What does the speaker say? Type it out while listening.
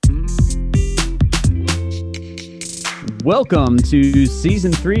Welcome to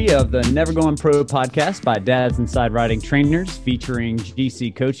Season 3 of the Never Going Pro podcast by Dads Inside Riding Trainers featuring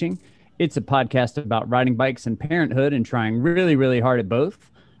GC Coaching. It's a podcast about riding bikes and parenthood and trying really, really hard at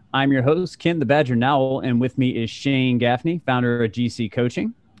both. I'm your host, Ken the Badger Nowell, and with me is Shane Gaffney, founder of GC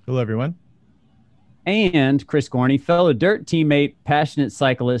Coaching. Hello, everyone. And Chris Gorney, fellow dirt teammate, passionate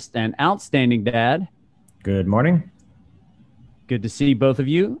cyclist, and outstanding dad. Good morning. Good to see both of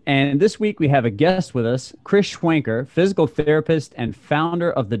you. And this week we have a guest with us, Chris Schwenker, physical therapist and founder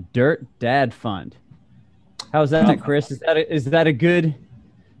of the Dirt Dad Fund. How's that, Chris? Is that a good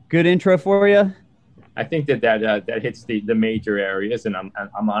intro for you? I think that hits the major areas, and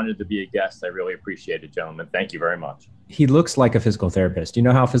I'm honored to be a guest. I really appreciate it, gentlemen. Thank you very much. He looks like a physical therapist. You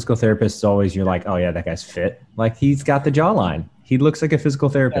know how physical therapists always, you're like, oh yeah, that guy's fit. Like he's got the jawline. He looks like a physical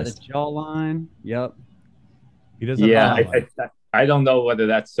therapist. The jawline. Yep. He doesn't. Yeah, I don't know whether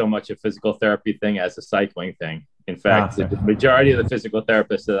that's so much a physical therapy thing as a cycling thing. In fact, the majority of the physical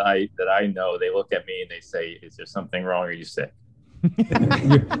therapists that I know, they look at me and they say, "Is there something wrong? Are you sick?"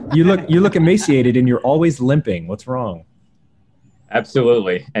 you look emaciated and you're always limping. What's wrong?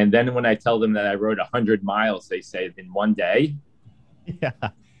 Absolutely. And then when I tell them that I rode 100 miles, they say, in one day? Yeah.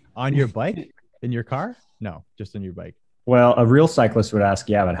 On your bike? In your car? No, just on your bike. Well, a real cyclist would ask,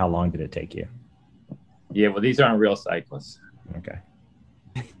 yeah, but how long did it take you? Yeah, well, these aren't real cyclists. Okay.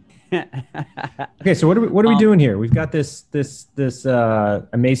 Okay, so what are we doing here? We've got this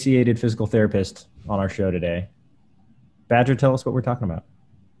emaciated physical therapist on our show today. Badger, tell us what we're talking about.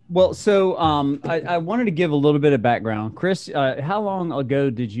 Well, so I wanted to give a little bit of background. Chris, how long ago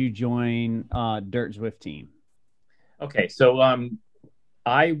did you join Dirt Zwift team? Okay, so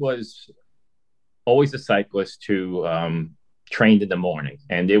I was always a cyclist who trained in the morning,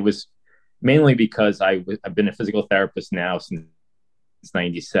 and it was mainly because I've been a physical therapist now since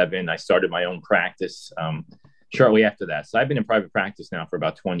 97. I started my own practice shortly after that. So I've been in private practice now for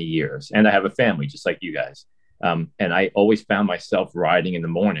about 20 years, and I have a family just like you guys. And I always found myself riding in the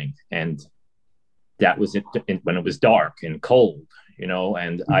morning, and that was when it was dark and cold,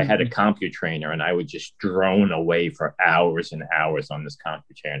 and I had a CompuTrainer, and I would just drone away for hours and hours on this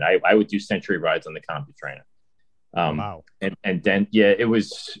CompuTrainer. I would do century rides on the CompuTrainer. Wow. And then, yeah, it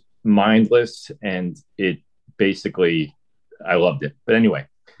was mindless, and it basically, I loved it. But anyway.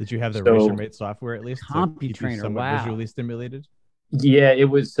 Did you have the RacerMate software at least? CompuTrainer, wow. Visually stimulated? Yeah, it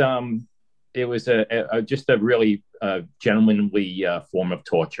was just a really gentlemanly form of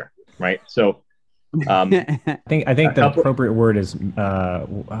torture, right? So I think the appropriate word is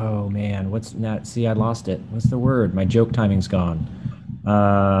oh man, what's not? See, I lost it. What's the word? My joke timing's gone.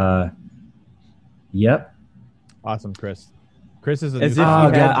 Yep. Awesome, Chris. Chris is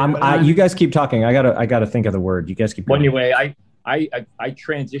you guys keep talking. I gotta think of the word. You guys keep going. Well, anyway, I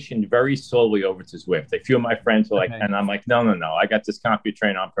transitioned very slowly over to Zwift. A few of my friends were like, and I'm like, no, I got this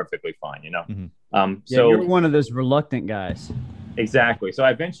CompuTrainer, I'm perfectly fine, Mm-hmm. So you're one of those reluctant guys. Exactly. So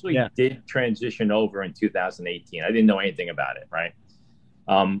I eventually did transition over in 2018. I didn't know anything about it, right?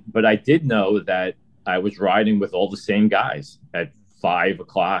 But I did know that I was riding with all the same guys at 5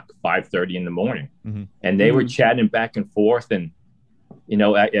 o'clock, 5:30 in the morning, and they were chatting back and forth, and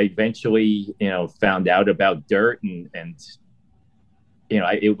I eventually found out about dirt, and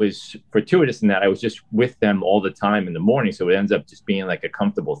it was fortuitous in that I was just with them all the time in the morning. So it ends up just being like a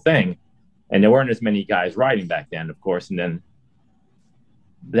comfortable thing. And there weren't as many guys riding back then, of course. And then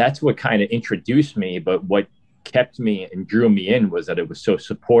that's what kind of introduced me. But what kept me and drew me in was that it was so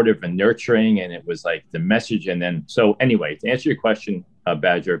supportive and nurturing. And it was like the message. And then, so anyway, to answer your question,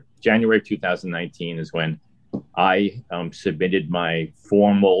 Badger, January 2019 is when I submitted my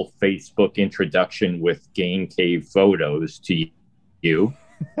formal Facebook introduction with Game Cave photos to you,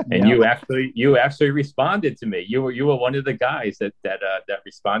 and you actually responded to me. You were one of the guys that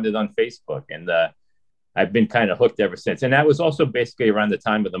responded on Facebook, and I've been kind of hooked ever since. And that was also basically around the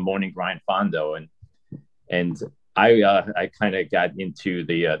time of the Morning Grind Fondo, and I kind of got into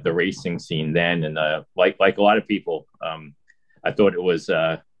the racing scene then, and like a lot of people, I thought it was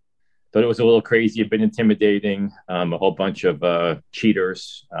a little crazy, a bit intimidating, a whole bunch of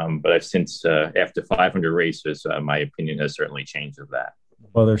cheaters. But I've since, after 500 races, my opinion has certainly changed of that.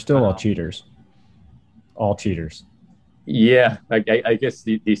 Well, they're still all cheaters. All cheaters. Yeah, I guess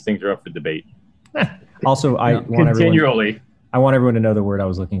these things are up for debate. Also, I want everyone to know the word I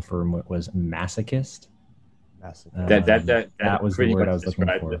was looking for was masochist. That was the word I was looking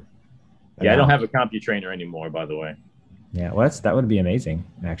for. Yeah, I don't have a CompuTrainer anymore, by the way. Yeah, well, that would be amazing,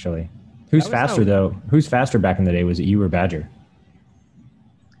 actually. Who's faster, though? Who's faster back in the day? Was it you or Badger?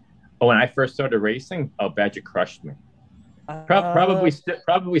 Oh, when I first started racing, Badger crushed me. Probably still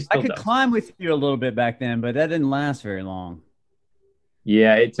I could does. climb with you a little bit back then, but that didn't last very long.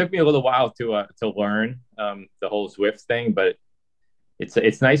 Yeah, it took me a little while to learn the whole Zwift thing, but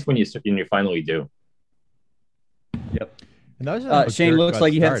it's nice when you finally do. Yep. And that was Shane, looks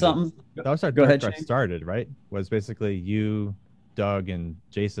like you had something. That was how Dirt got started, right? Was basically you, Doug, and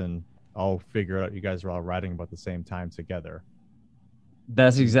Jason all figure out you guys were all riding about the same time together.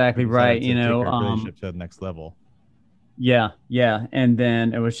 That's exactly right. You know, take your relationship to the next level. Yeah. And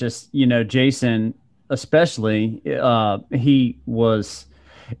then it was just, you know, Jason, especially, he was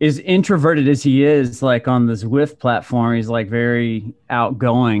as introverted as he is, like on the Zwift platform, he's like very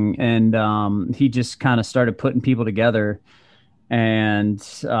outgoing, and he just kind of started putting people together. And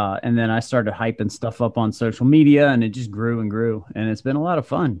then I started hyping stuff up on social media, and it just grew and grew, and it's been a lot of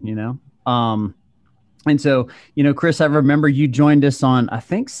fun, you know? And so, you know, Chris, I remember you joined us on, I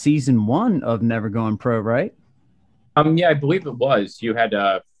think, season 1 of Never Going Pro, right? Yeah, I believe it was. You had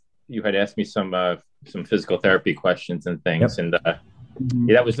asked me some physical therapy questions and things, and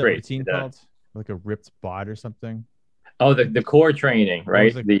yeah, that was great. Routine called like a ripped bod or something. Oh, the core training,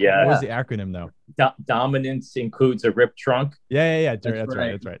 right? What was the acronym though? Dominance includes a ripped trunk. Yeah. That's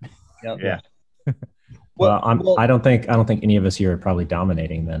right. Yep. Yeah. Well, I don't think any of us here are probably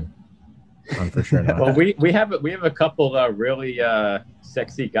dominating then. I'm for sure not. Well, we have a couple really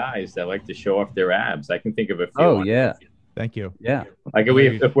sexy guys that like to show off their abs. I can think of a few. Oh yeah. Thank you. Yeah. Like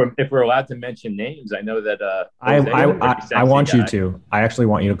if we're allowed to mention names, I know that I want you to. I actually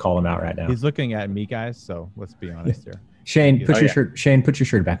want you to call him out right now. He's looking at me, guys, so let's be honest here. Shane, put your shirt. Shane, put your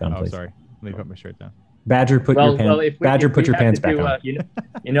shirt back on, please. Oh, sorry. Let me put my shirt down. Badger, put your pants back on. You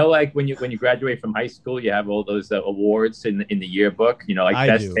know, like when you graduate from high school, you have all those awards in the yearbook. You know, like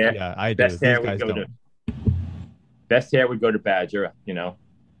best hair. Yeah, I do. Best hair would go to Badger. You know,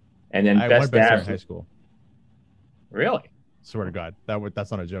 and then I best hair abs in high school. Really? Swear to God,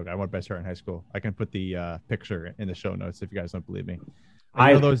 that's not a joke. I won best hair in high school. I can put the picture in the show notes if you guys don't believe me.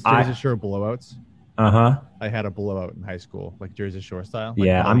 I know those Jersey Shore blowouts. I had a blowout in high school, like Jersey Shore style.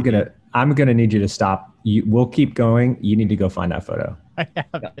 Like I'm gonna need you to stop. We'll keep going. You need to go find that photo. I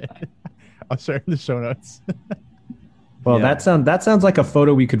have it. I'll share in the show notes. Well, yeah. that sounds like a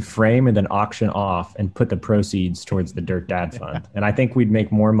photo we could frame and then auction off and put the proceeds towards the Dirt Dad Fund. And I think we'd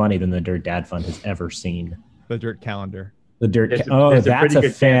make more money than the Dirt Dad Fund has ever seen. The Dirt Calendar. The Dirt. That's a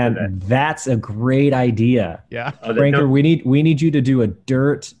fan. That's a great idea. Yeah, Schwenker, we need you to do a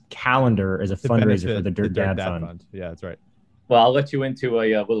Dirt Calendar as a fundraiser for the Dirt Dad Fund. Yeah, that's right. Well, I'll let you into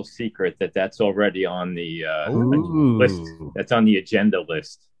a little secret that's already on the list. That's on the agenda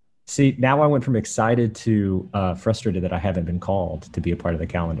list. See, now I went from excited to frustrated that I haven't been called to be a part of the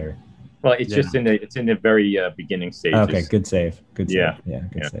calendar. Well, it's just in the very beginning stages. Okay, good save. Good save. Yeah,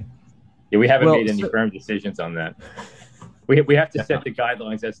 good save. Yeah, we haven't made any firm decisions on that. We have to set the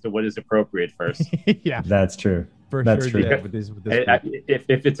guidelines as to what is appropriate first. Yeah, that's true. That's true. Yeah, with this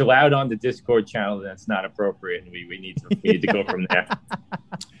if it's allowed on the Discord channel, that's not appropriate, and we need to go from there.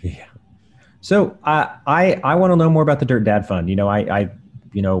 Yeah. So I want to know more about the Dirt Dad Fund. I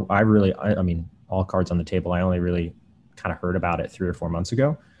mean, all cards on the table. I only really kind of heard about it 3 or 4 months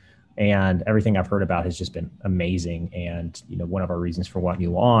ago. And everything I've heard about has just been amazing. And, one of our reasons for wanting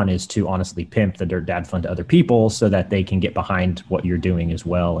you on is to honestly pimp the Dirt Dad Fund to other people so that they can get behind what you're doing as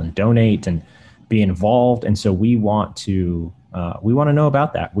well and donate and be involved. And so we want to know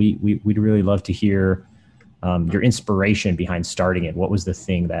about that. We'd really love to hear your inspiration behind starting it. What was the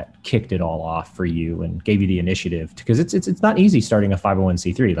thing that kicked it all off for you and gave you the initiative? Because it's not easy starting a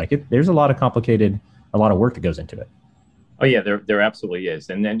 501c3. Like there's a lot of work that goes into it. Oh yeah, there absolutely is.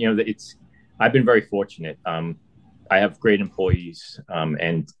 And then, I've been very fortunate. I have great employees,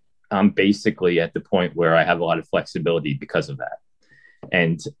 and I'm basically at the point where I have a lot of flexibility because of that.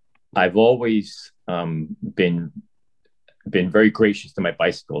 And I've always been very gracious to my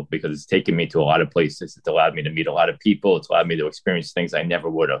bicycle because it's taken me to a lot of places. It's allowed me to meet a lot of people. It's allowed me to experience things I never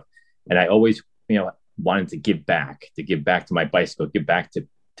would have. And I always, wanted to give back to my bicycle, give back to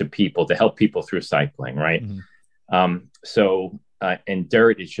people, to help people through cycling, right? Mm-hmm. And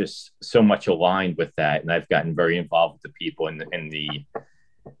Dirt is just so much aligned with that. And I've gotten very involved with the people and the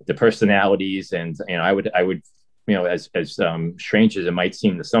personalities. And, I would, as strange as it might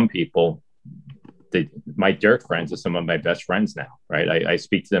seem to some people, my Dirt friends are some of my best friends now, right? I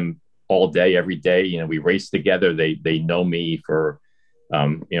speak to them all day, every day. We race together. They know me for,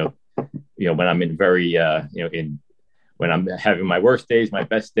 when I'm in very, when I'm having my worst days, my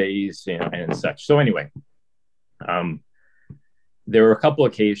best days, and such. So anyway, there were a couple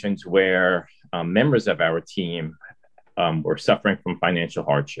occasions where members of our team were suffering from financial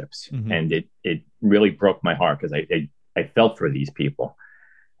hardships, mm-hmm. and it really broke my heart because I felt for these people.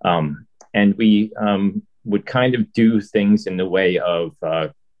 And we would kind of do things in the way of,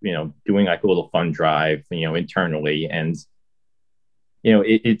 doing like a little fun drive, internally. And,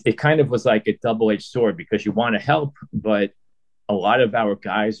 it kind of was like a double-edged sword because you want to help, but a lot of our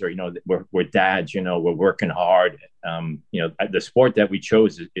guys are, we're dads, we're working hard. The sport that we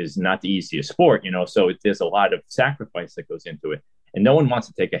chose is not the easiest sport, so there's a lot of sacrifice that goes into it. And no one wants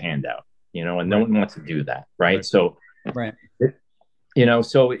to take a handout, and no one wants to do that. Right. So,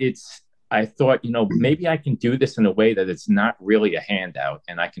 so I thought, maybe I can do this in a way that it's not really a handout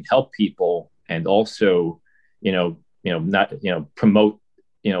and I can help people and also, not, promote,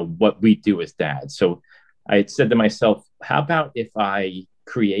 what we do as dads. So I had said to myself, how about if I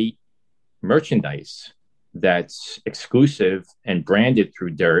create merchandise that's exclusive and branded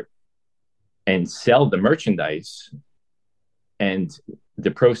through Dirt and sell the merchandise and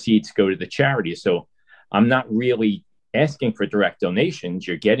the proceeds go to the charity. So I'm not really asking for direct donations.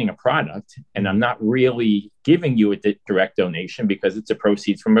 You're getting a product and I'm not really giving you a direct donation because it's a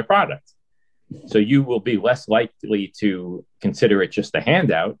proceeds from a product. So you will be less likely to consider it just a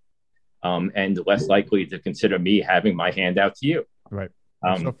handout. And less likely to consider me having my hand out to you. Right.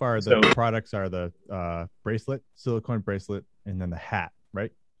 So far, the products are the bracelet, silicone bracelet, and then the hat,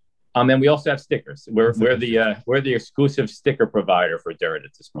 right? And we also have stickers. We're the exclusive sticker provider for Dirt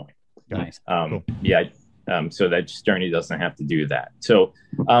at this point. Nice. Cool. Yeah. So that journey doesn't have to do that. So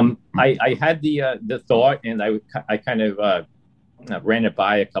I had the thought, and I kind of ran it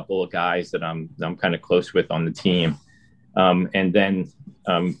by a couple of guys that I'm kind of close with on the team, and then.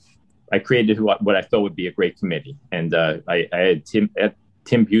 I created what I thought would be a great committee. And I had Tim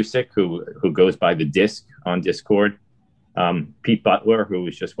Busick, who goes by the Disc on Discord, Pete Butler, who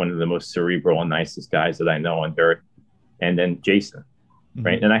is just one of the most cerebral and nicest guys that I know on Dirt, and then Jason,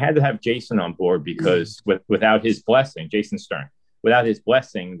 right? And I had to have Jason on board because without his blessing, Jason Stern, without his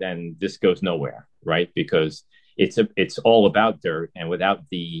blessing, then this goes nowhere, right? Because it's all about Dirt, and without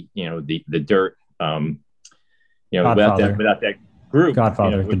the Dirt, without that group,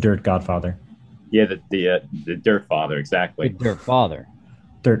 Godfather, the Dirt Godfather. Yeah, the Dirt Father, exactly. The Dirt Father.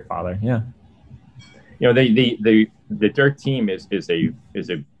 Dirt Father, yeah. The Dirt team is a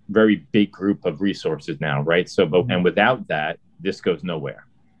very big group of resources now, right? So, and without that, this goes nowhere.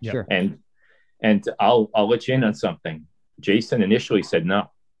 Sure. And I'll let you in on something. Jason initially said no.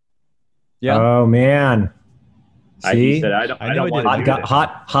 Yeah. Oh man. See, he said I don't want to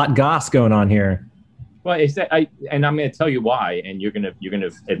hot goss going on here. Well, and I'm going to tell you why, and you're going to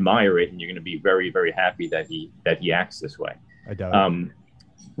admire it, and you're going to be very, very happy that he acts this way. I doubt it.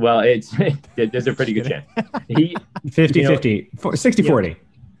 Well, there's a pretty good chance. 50-50,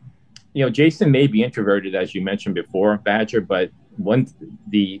 60-40. Jason may be introverted, as you mentioned before, Badger, but when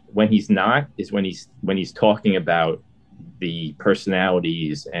he's not is when he's talking about the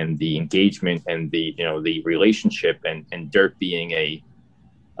personalities and the engagement and the relationship and Dirt being a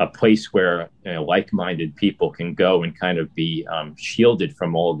place where like-minded people can go and kind of be shielded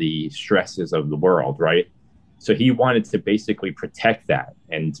from all the stresses of the world, right? So he wanted to basically protect that,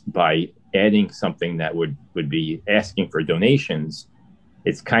 and by adding something that would be asking for donations,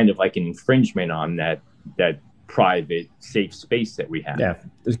 it's kind of like an infringement on that private, safe space that we have. Yeah,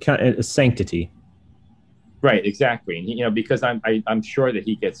 there's kind of a sanctity. Right, exactly, and because I'm sure that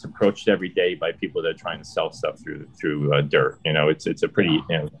he gets approached every day by people that are trying to sell stuff through Dirt. It's a pretty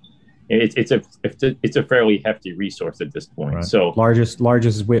it's a fairly hefty resource at this point. Right. So largest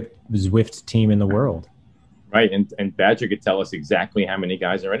Zwift team in the world. Right, and Badger could tell us exactly how many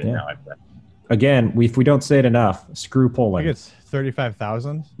guys are in it now. I bet. Again, if we don't say it enough, screw polling. I think it's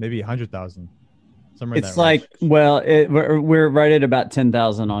 35,000, maybe 100,000. It's like, well, we're right at about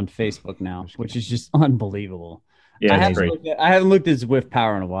 10,000 on Facebook now, which is just unbelievable. Yeah, I haven't looked at Zwift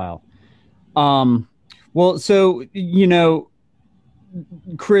Power in a while. Well, so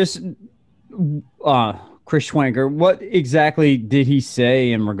Chris Schwenker, what exactly did he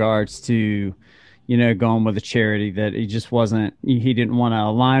say in regards to going with a charity that he didn't want to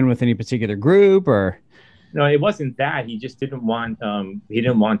align with any particular group? Or no, it wasn't that. He just didn't want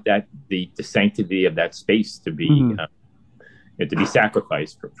that the sanctity of that space to be to be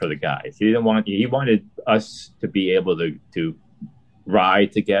sacrificed for the guys. He wanted us to be able to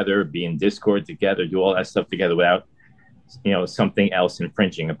ride together, be in Discord together, do all that stuff together without something else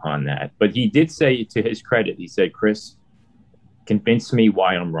infringing upon that. But he did say, to his credit, he said, "Chris, convince me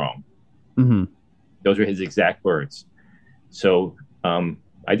why I'm wrong." Mm-hmm. Those were his exact words. So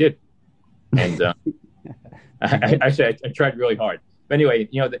I did, and I tried really hard. But anyway,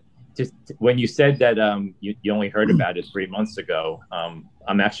 just when you said that you only heard about it 3 months ago,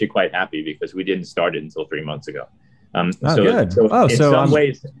 I'm actually quite happy because we didn't start it until 3 months ago. Good.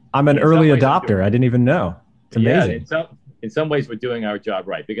 I'm an early adopter. I didn't even know. It's amazing. Yeah, in some ways, we're doing our job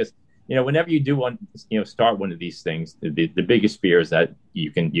right because whenever you do start one of these things, the biggest fear is that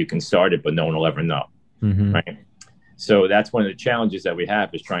you can start it, but no one will ever know, right? So that's one of the challenges that we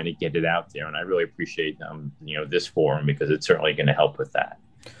have is trying to get it out there, and I really appreciate this forum because it's certainly going to help with that.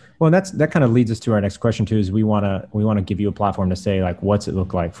 Well, that kind of leads us to our next question too. Is we want to give you a platform to say like, what's it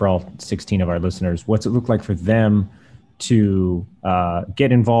look like for all 16 of our listeners? What's it look like for them to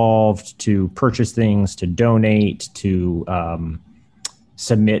get involved, to purchase things, to donate, to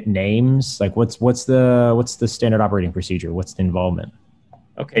submit names? Like, what's the standard operating procedure? What's the involvement?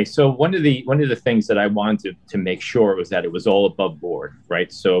 Okay, so one of the things that I wanted to make sure was that it was all above board,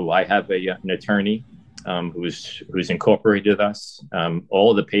 right? So I have an attorney who's incorporated with us.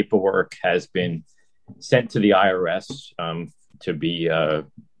 All of the paperwork has been sent to the IRS to be,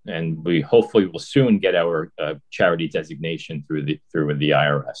 and we hopefully will soon get our charity designation through the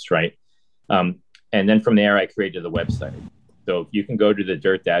IRS, right? And then from there, I created the website. So you can go to the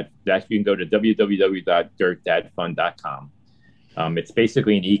Dirt Dad. You can go to www.dirtdadfund.com. It's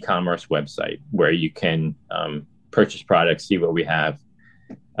basically an e-commerce website where you can purchase products, see what we have,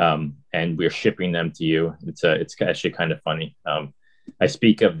 and we're shipping them to you. It's actually kind of funny. I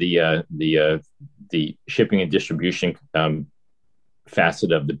speak of the shipping and distribution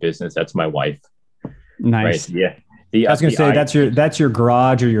facet of the business. That's my wife. Nice. Right? Yeah. I was going to say that's your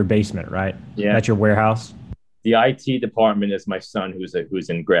garage or your basement, right? Yeah. That's your warehouse. The IT department is my son, who's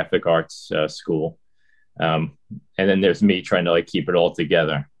in graphic arts school. And then there's me trying to keep it all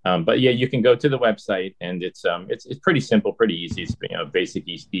together. But yeah, you can go to the website and it's pretty simple, pretty easy. It's basic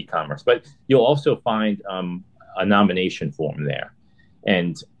e-commerce, but you'll also find a nomination form there.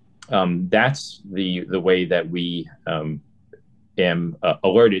 And that's the way that we am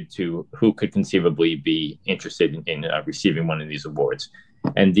alerted to who could conceivably be interested in receiving one of these awards.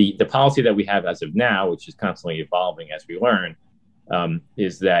 And the policy that we have as of now, which is constantly evolving as we learn,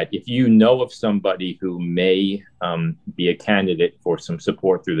 is that if you know of somebody who may be a candidate for some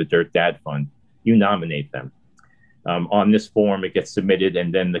support through the Dirt Dad Fund, you nominate them. On this form, it gets submitted,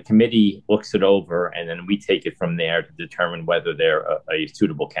 and then the committee looks it over, and then we take it from there to determine whether they're a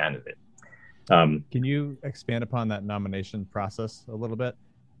suitable candidate. Can you expand upon that nomination process a little bit?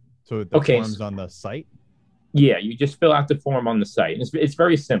 So the form's on the site? Yeah, you just fill out the form on the site. And it's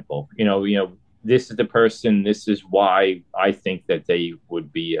very simple. This is the person, this is why I think that they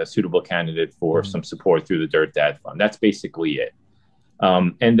would be a suitable candidate for some support through the Dirt Dad Fund. That's basically it.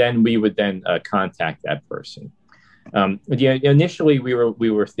 And then we would then contact that person. Initially we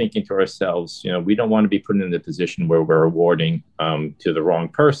were thinking to ourselves, we don't want to be put in the position where we're awarding to the wrong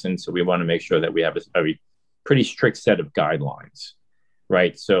person. So we want to make sure that we have a pretty strict set of guidelines,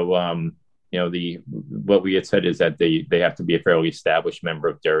 right? So, what we had said is that they have to be a fairly established member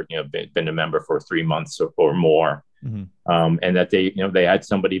of Dirt, been a member for 3 months or more, and that they had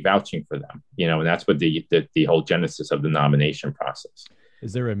somebody vouching for them, and that's what the whole genesis of the nomination process.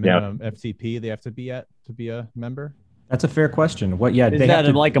 Is there a minimum FTP they have to be at to be a member? That's a fair question. What? Yeah, is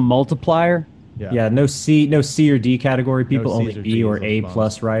that like a multiplier? Yeah. No C or D category people, only B or A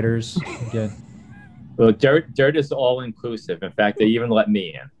plus writers. Yeah. Well, Dirt is all inclusive. In fact, they even let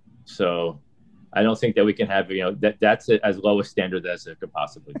me in. So I don't think that we can have, that's as low a standard as it could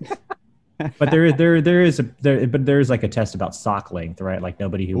possibly be. But there is like a test about sock length, right? Like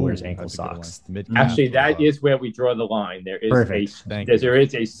nobody who wears ankle socks. Actually, that is where we draw the line. There is there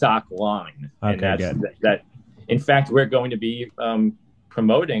is a sock line. Okay, and good. That in fact, we're going to be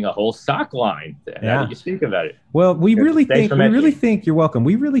promoting a whole sock line. Now that you speak about it. Well, we really think you're welcome.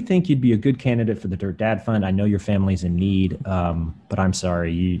 We really think you'd be a good candidate for the Dirt Dad Fund. I know your family's in need, but I'm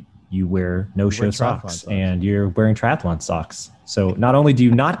sorry, you wear no-show socks and you're wearing triathlon socks. So not only do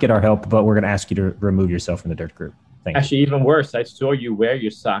you not get our help, but we're going to ask you to remove yourself from the Dirt group. Actually, even worse, I saw you wear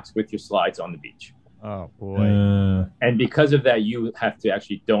your socks with your slides on the beach. Oh, boy. And because of that, you have to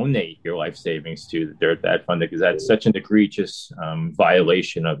actually donate your life savings to the Dirt Dad Fund because that's such an egregious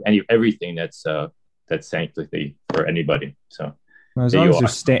violation of everything that's sanctity for anybody. So as long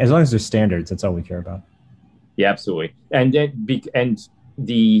as there's standards, that's all we care about. Yeah, absolutely. And then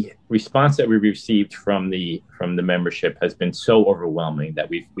the response that we received from the membership has been so overwhelming that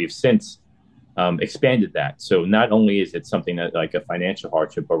we've since expanded that. So not only is it something that like a financial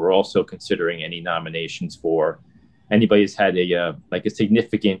hardship, but we're also considering any nominations for anybody who's had a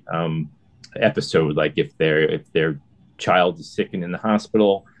significant episode, like if their child is sick and in the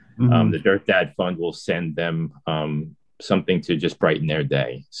hospital, the Dirt Dad Fund will send them something to just brighten their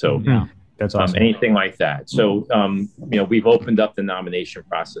day. So that's awesome. Anything like that. So we've opened up the nomination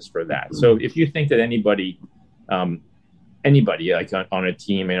process for that. So if you think that anybody anybody like on a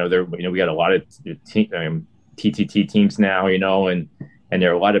team. We got a lot of TTT teams now, and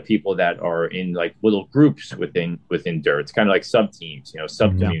there are a lot of people that are in like little groups within dirt. It's kind of like sub teams,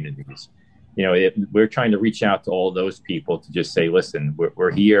 sub communities. We're trying to reach out to all those people to just say, listen,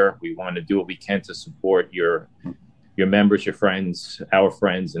 we're here. We want to do what we can to support your members, your friends, our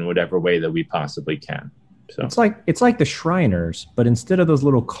friends, in whatever way that we possibly can. So it's like the Shriners, but instead of those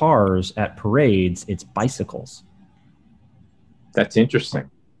little cars at parades, it's bicycles. That's interesting.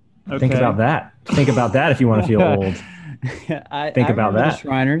 Okay. Think about that if you want to feel old. Think about that. The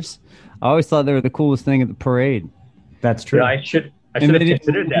Shriners. I always thought they were the coolest thing at the parade. That's true. I should have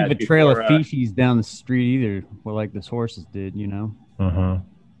considered that. Leave a trail of feces down the street either, well, like those horses did, Uh-huh.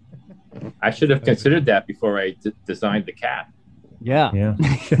 I should have considered that before I designed the cap. Yeah.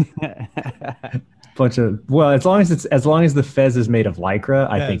 As long as the fez is made of Lycra,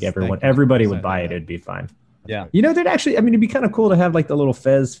 I think everybody would buy it. It'd be fine. Yeah. There'd actually, it'd be kind of cool to have like the little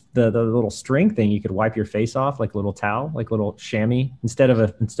fez, the little string thing. You could wipe your face off, like a little towel, like a little chamois. Instead of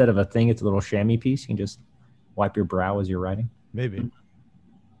a thing, it's a little chamois piece. You can just wipe your brow as you're riding. Maybe.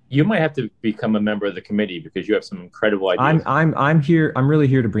 You might have to become a member of the committee because you have some incredible ideas. I'm here. I'm really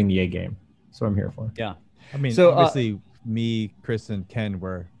here to bring the A game. That's what I'm here for. Yeah. So obviously, me, Chris, and Ken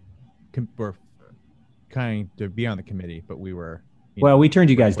were kind to be on the committee, but we were. We turned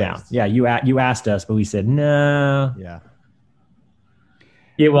you guys down. Yeah, you asked us, but we said no. Yeah.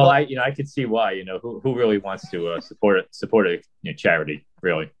 Yeah. Well, I could see why. Who really wants to support a charity,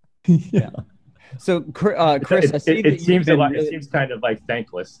 really? Yeah. So, Chris, it seems kind of like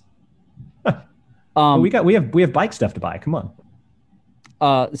thankless. We have bike stuff to buy. Come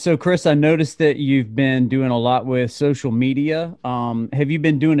on. So, Chris, I noticed that you've been doing a lot with social media. Have you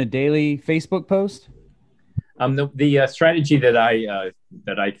been doing a daily Facebook post? The strategy that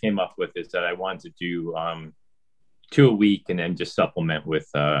I came up with is that I wanted to do 2 a week, and then just supplement with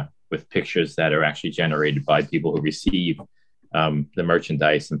pictures that are actually generated by people who receive the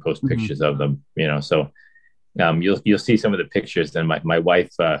merchandise and post pictures of them. So you'll see some of the pictures. Then my wife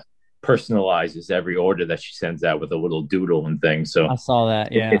personalizes every order that she sends out with a little doodle and things. So I saw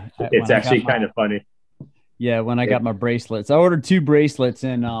that. Yeah, it's actually kind of funny. Yeah, when I got my bracelets, I ordered 2 bracelets,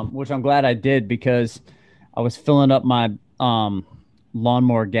 and which I'm glad I did because I was filling up my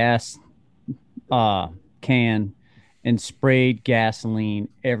lawnmower gas can and sprayed gasoline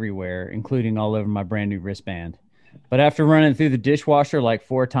everywhere, including all over my brand new wristband. But after running through the dishwasher like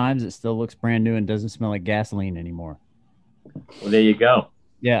 4 times, it still looks brand new and doesn't smell like gasoline anymore. Well, there you go.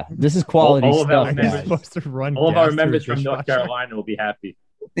 Yeah, this is quality all stuff. All of our members from North Carolina will be happy.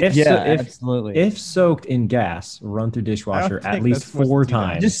 Absolutely. If soaked in gas, run through dishwasher at least 4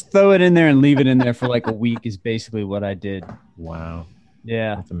 times. Just throw it in there and leave it in there for like a week is basically what I did. Wow.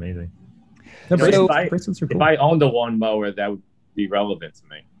 Yeah. That's amazing. If I owned a lawnmower, that would be relevant to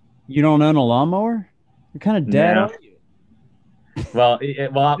me. You don't own a lawnmower? What kind of dad are you? Well,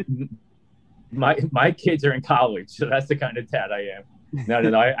 my kids are in college, so that's the kind of dad I am.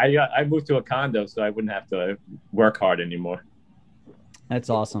 No. I moved to a condo, so I wouldn't have to work hard anymore. That's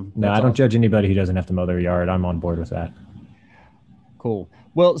awesome. No, I don't judge anybody who doesn't have to mow their yard. I'm on board with that. Cool.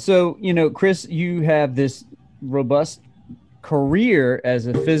 Well, so, Chris, you have this robust career as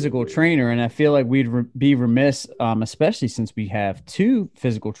a physical trainer, and I feel like we'd be remiss, especially since we have 2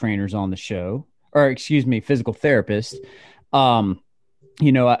 physical trainers on the show, or excuse me, physical therapists.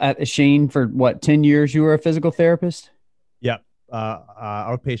 Shane, for 10 years you were a physical therapist? Yeah.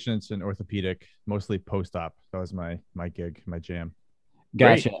 Outpatients and orthopedic, mostly post-op. That was my gig, my jam.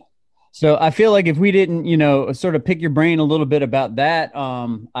 Gotcha. Great. So I feel like if we didn't, sort of pick your brain a little bit about that,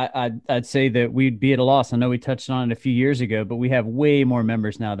 I'd say that we'd be at a loss. I know we touched on it a few years ago, but we have way more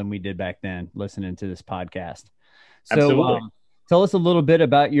members now than we did back then listening to this podcast. So tell us a little bit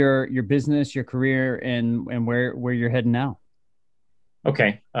about your business, your career, and where you're heading now.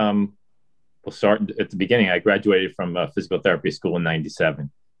 Okay. We'll start at the beginning. I graduated from physical therapy school in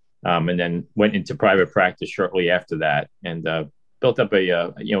 '97, and then went into private practice shortly after that, and built up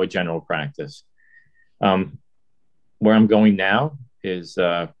a general practice. Where I'm going now is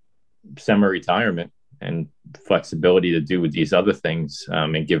semi-retirement and flexibility to do these other things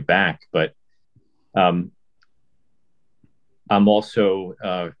and give back. But I'm also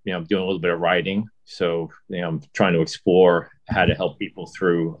doing a little bit of writing. So I'm trying to explore how to help people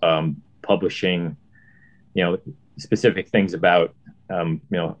through publishing, specific things about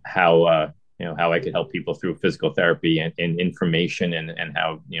how I could help people through physical therapy and information and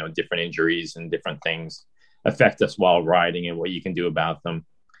how, different injuries and different things affect us while riding and what you can do about them.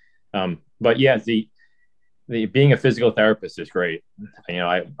 But yeah, the being a physical therapist is great. You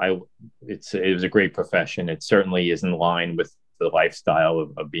know, it was a great profession. It certainly is in line with the lifestyle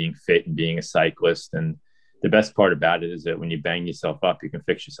of being fit and being a cyclist. And the best part about it is that when you bang yourself up, you can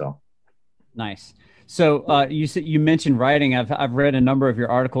fix yourself. Nice. So you mentioned writing. I've read a number of your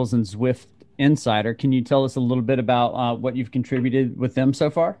articles in Zwift Insider. Can you tell us a little bit about what you've contributed with them so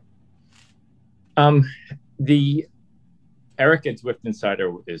far? The Eric at Zwift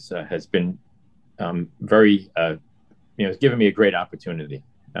Insider has been very, it's given me a great opportunity.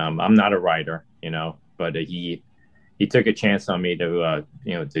 I'm not a writer, but he took a chance on me to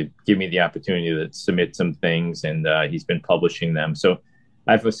give me the opportunity to submit some things, and he's been publishing them. So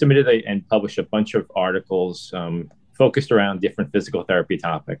I've submitted and published a bunch of articles focused around different physical therapy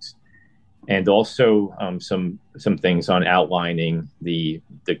topics, and also some things on outlining the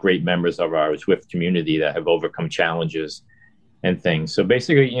great members of our Zwift community that have overcome challenges and things. So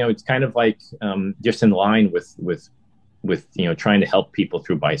basically, it's kind of like just in line with trying to help people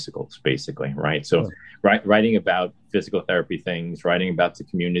through bicycles, basically, right? So writing about physical therapy things, writing about the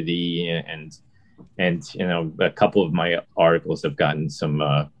community, and a couple of my articles have gotten some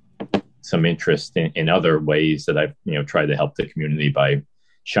interest in other ways that I've tried to help the community by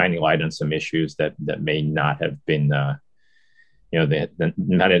shining light on some issues that may not have been that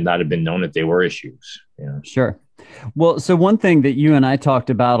not have been known that they were issues. Sure. Well, so one thing that you and I talked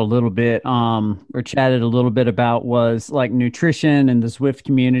about a little bit, or chatted a little bit about, was like nutrition and the Zwift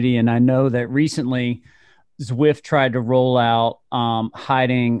community. And I know that recently Zwift tried to roll out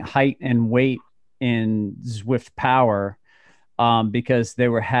hiding height and weight in Zwift Power because they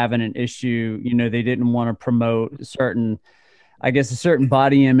were having an issue. They didn't want to promote a certain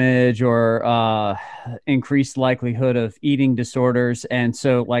body image or increased likelihood of eating disorders. And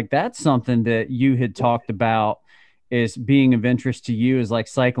so that's something that you had talked about is being of interest to you, is like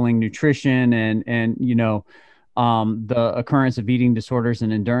cycling nutrition and the occurrence of eating disorders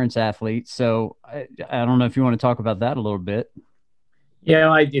in endurance athletes. So I don't know if you want to talk about that a little bit. Yeah,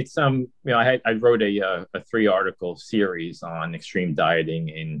 I wrote a 3-article series on extreme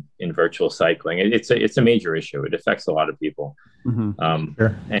dieting in virtual cycling. It's a major issue. It affects a lot of people. Mm-hmm.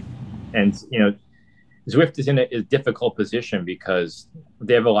 Sure. And Zwift is in a difficult position because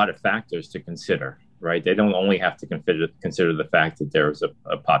they have a lot of factors to consider, right? They don't only have to consider the fact that there's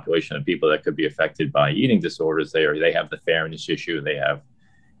a population of people that could be affected by eating disorders. They have the fairness issue. They have,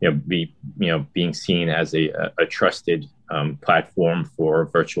 being seen as a trusted platform for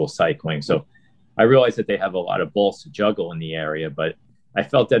virtual cycling. So I realized that they have a lot of balls to juggle in the area, but I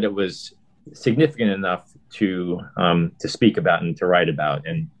felt that it was significant enough to speak about and to write about.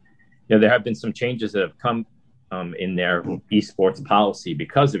 And there have been some changes that have come in their esports policy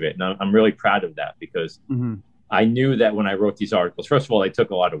because of it, and I'm really proud of that because I knew that when I wrote these articles, first of all, they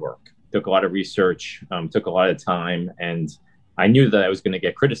took a lot of work, took a lot of research, took a lot of time, and I knew that I was going to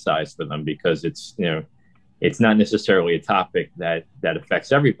get criticized for them because it's not necessarily a topic that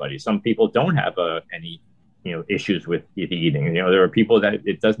affects everybody. Some people don't have any issues with eating. There are people that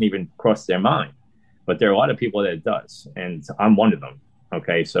it doesn't even cross their mind, but there are a lot of people that it does, and I'm one of them.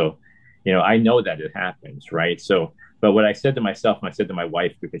 Okay, so I know that it happens, right? So, but what I said to myself, and I said to my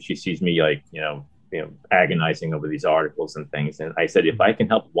wife, because she sees me agonizing over these articles and things, and I said, if I can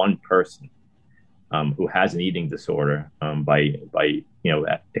help one person who has an eating disorder by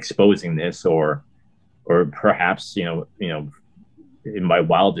exposing this, or perhaps in my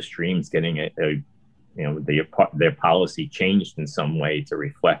wildest dreams getting their policy changed in some way to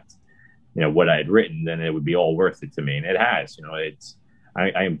reflect what I had written, then it would be all worth it to me, and it has.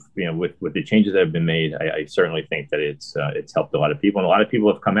 I'm with the changes that have been made, I certainly think that it's helped a lot of people, and a lot of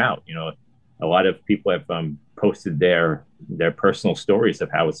people have come out. A lot of people have posted their personal stories of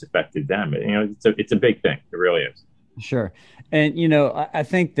how it's affected them. It's a big thing. It really is. Sure. And, I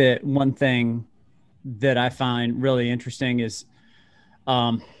think that one thing that I find really interesting is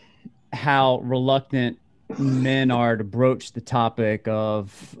how reluctant men are to broach the topic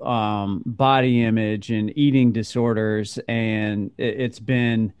of body image and eating disorders. And it's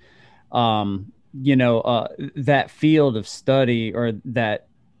been, that field of study, or that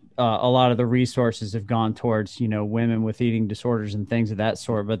a lot of the resources have gone towards, women with eating disorders and things of that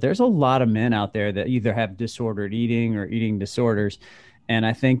sort. But there's a lot of men out there that either have disordered eating or eating disorders. And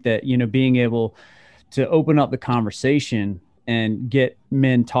I think that, being able to open up the conversation and get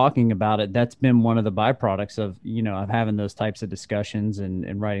men talking about it, that's been one of the byproducts of, of having those types of discussions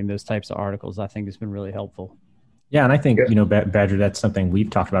and writing those types of articles. I think it's been really helpful. Yeah. And I think, Badger, that's something we've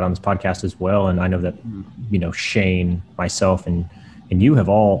talked about on this podcast as well. And I know that, Shane, myself, and you have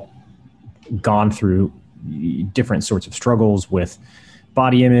all gone through different sorts of struggles with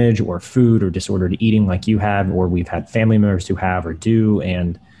body image or food or disordered eating like you have, or we've had family members who have or do.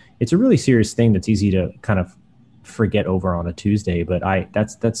 And it's a really serious thing that's easy to kind of forget over on a Tuesday. But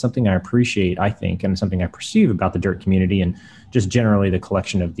that's something I appreciate, I think, and something I perceive about the dirt community and just generally the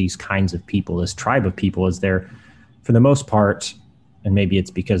collection of these kinds of people, this tribe of people, is they're, for the most part, and maybe it's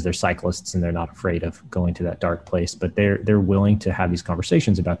because they're cyclists and they're not afraid of going to that dark place, but they're willing to have these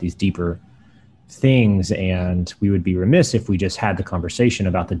conversations about these deeper things. And we would be remiss if we just had the conversation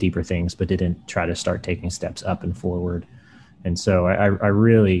about the deeper things, but didn't try to start taking steps up and forward. And so I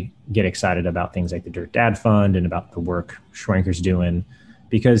really get excited about things like the Dirt Dad Fund and about the work Schwenker's doing,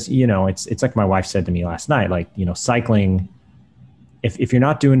 because, it's like my wife said to me last night, like, cycling, if you're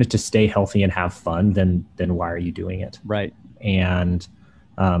not doing it to stay healthy and have fun, then why are you doing it? Right. And,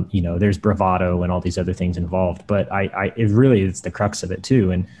 there's bravado and all these other things involved, but it really is the crux of it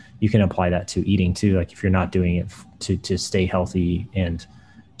too. And you can apply that to eating too. Like if you're not doing it to stay healthy and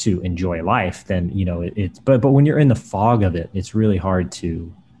to enjoy life, then, but when you're in the fog of it, it's really hard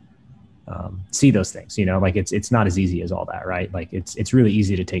to see those things, like it's not as easy as all that, right? Like it's really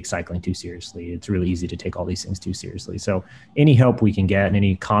easy to take cycling too seriously. It's really easy to take all these things too seriously. So any help we can get and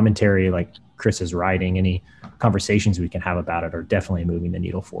any commentary like Chris is writing, any conversations we can have about it are definitely moving the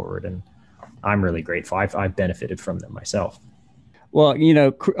needle forward. And I'm really grateful. I've benefited from them myself. Well,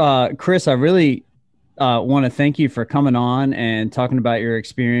 Chris, I really want to thank you for coming on and talking about your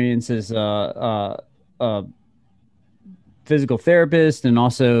experience as a physical therapist and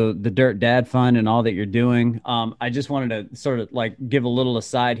also the Dirt Dad Fund and all that you're doing. I just wanted to sort of like give a little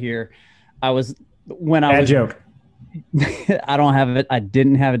aside here. Dad joke. I don't have it. I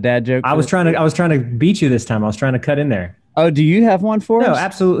didn't have a dad joke. I was trying to beat you this time. I was trying to cut in there. Oh, do you have one for us? No,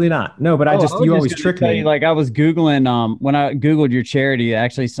 absolutely not. No, but you always trick me. Like I was Googling, when I Googled your charity,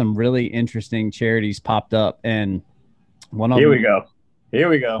 actually some really interesting charities popped up. And Here we go.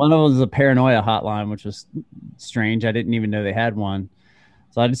 One of them was a paranoia hotline, which was strange. I didn't even know they had one.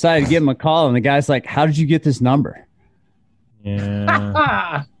 So I decided to give him a call, and the guy's like, "How did you get this number?"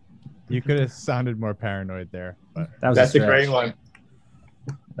 Yeah. You could have sounded more paranoid there. But that's a great one.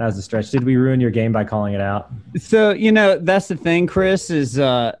 That was a stretch. Did we ruin your game by calling it out? So, that's the thing, Chris, is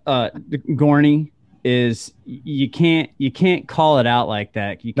Gorney is you can't call it out like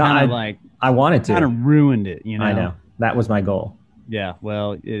that. You kind of I wanted to. Kind of ruined it, I know. That was my goal. Yeah,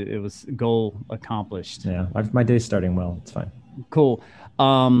 well, it was goal accomplished. Yeah, my day's starting well. It's fine. Cool.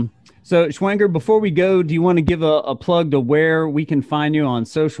 So, Schwenker, before we go, do you want to give a plug to where we can find you on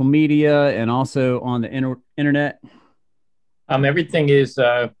social media and also on the internet? Everything is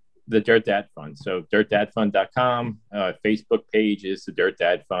the Dirt Dad Fund. So dirtdadfund.com. Facebook page is the Dirt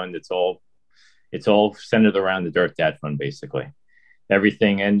Dad Fund. It's all centered around the Dirt Dad Fund, basically.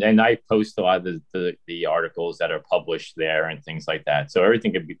 Everything. And I post a lot of the articles that are published there and things like that. So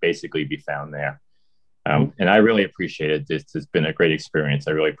everything can basically be found there. And I really appreciate it. This has been a great experience.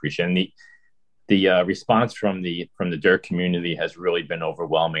 I really appreciate it. And the response from the dirt community has really been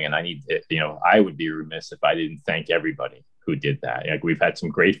overwhelming. And I would be remiss if I didn't thank everybody who did that. Like we've had some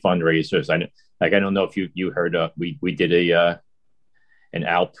great fundraisers. I don't know if you heard we did an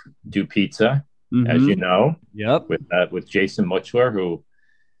Alp do pizza, as you know. Yep. With Jason Mutchler, who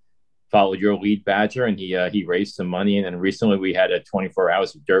followed your lead, Badger, and he raised some money. And then recently we had a 24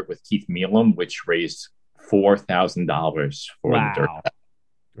 Hours of Dirt with Keith Meelam, which raised $4,000 for the dirt.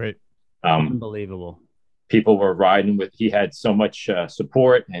 Great. Unbelievable. People were riding with. He had so much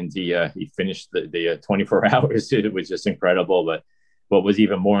support, and he finished the 24 hours. It was just incredible. But what was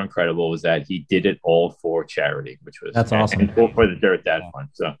even more incredible was that he did it all for charity, which was that's awesome for the Dirt Dad Fund.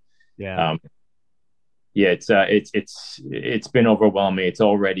 So it's been overwhelming. It's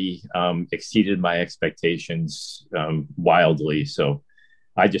already exceeded my expectations wildly. So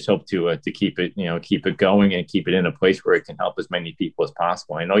I just hope to keep it going and keep it in a place where it can help as many people as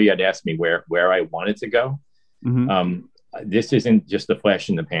possible. I know you had asked me where I wanted to go. Mm-hmm. This isn't just a flash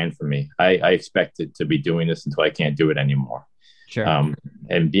in the pan for me. I expected to be doing this until I can't do it anymore. Sure.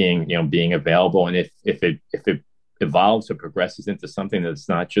 And being available, and if it evolves or progresses into something that's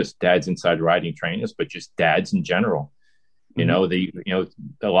not just dads inside riding trainers, but just dads in general.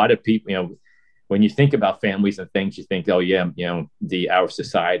 Mm-hmm. A lot of people, when you think about families and things, you think, oh yeah, our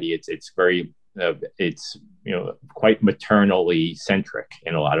society, it's very, quite maternally centric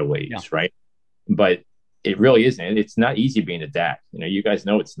in a lot of ways, right? But it really isn't. It's not easy being a dad. You guys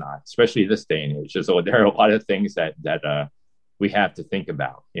know it's not, especially this day and age. So there are a lot of things that we have to think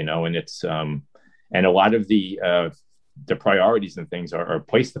about, and it's and a lot of the priorities and things are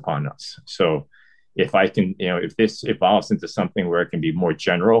placed upon us. So if I can, if this evolves into something where it can be more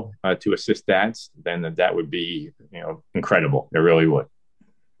general to assist dads, then that would be, incredible. It really would.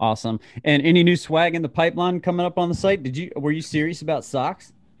 Awesome. And any new swag in the pipeline coming up on the site? Were you serious about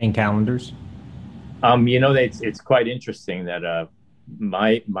socks and calendars? It's quite interesting that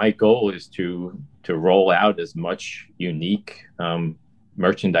my goal is to roll out as much unique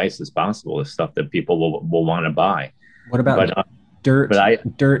merchandise as possible, the stuff that people will want to buy. What about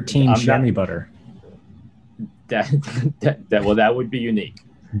dirt team chamois butter? That would be unique.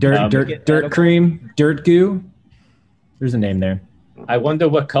 Dirt cream, dirt goo. There's a name there. I wonder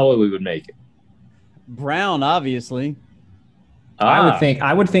what color we would make it. Brown, obviously.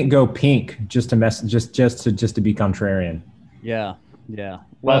 I would think go pink just to be contrarian. Yeah.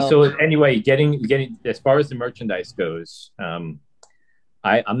 Well, so anyway, getting as far as the merchandise goes, I'm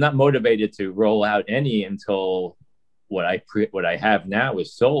not motivated to roll out any until what I have now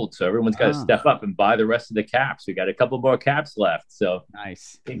is sold. So everyone's got to step up and buy the rest of the caps. We got a couple more caps left. So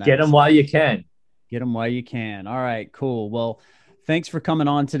nice. Get them while you can. Get them while you can. All right, cool. Well, thanks for coming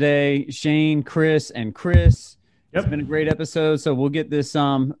on today, Shane, Chris, and Chris. Yep. It's been a great episode. So we'll get this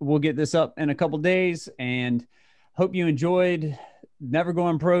up in a couple days, and hope you enjoyed Never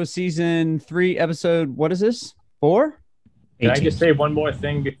Going Pro Season 3 episode. What is this? 4? Can I just say one more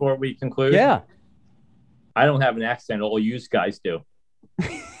thing before we conclude? Yeah. I don't have an accent. All you guys do.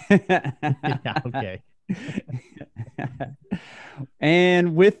 Yeah, okay.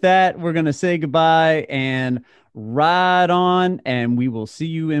 And with that, we're going to say goodbye and ride on, and we will see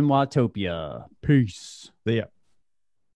you in Watopia. Peace. See ya.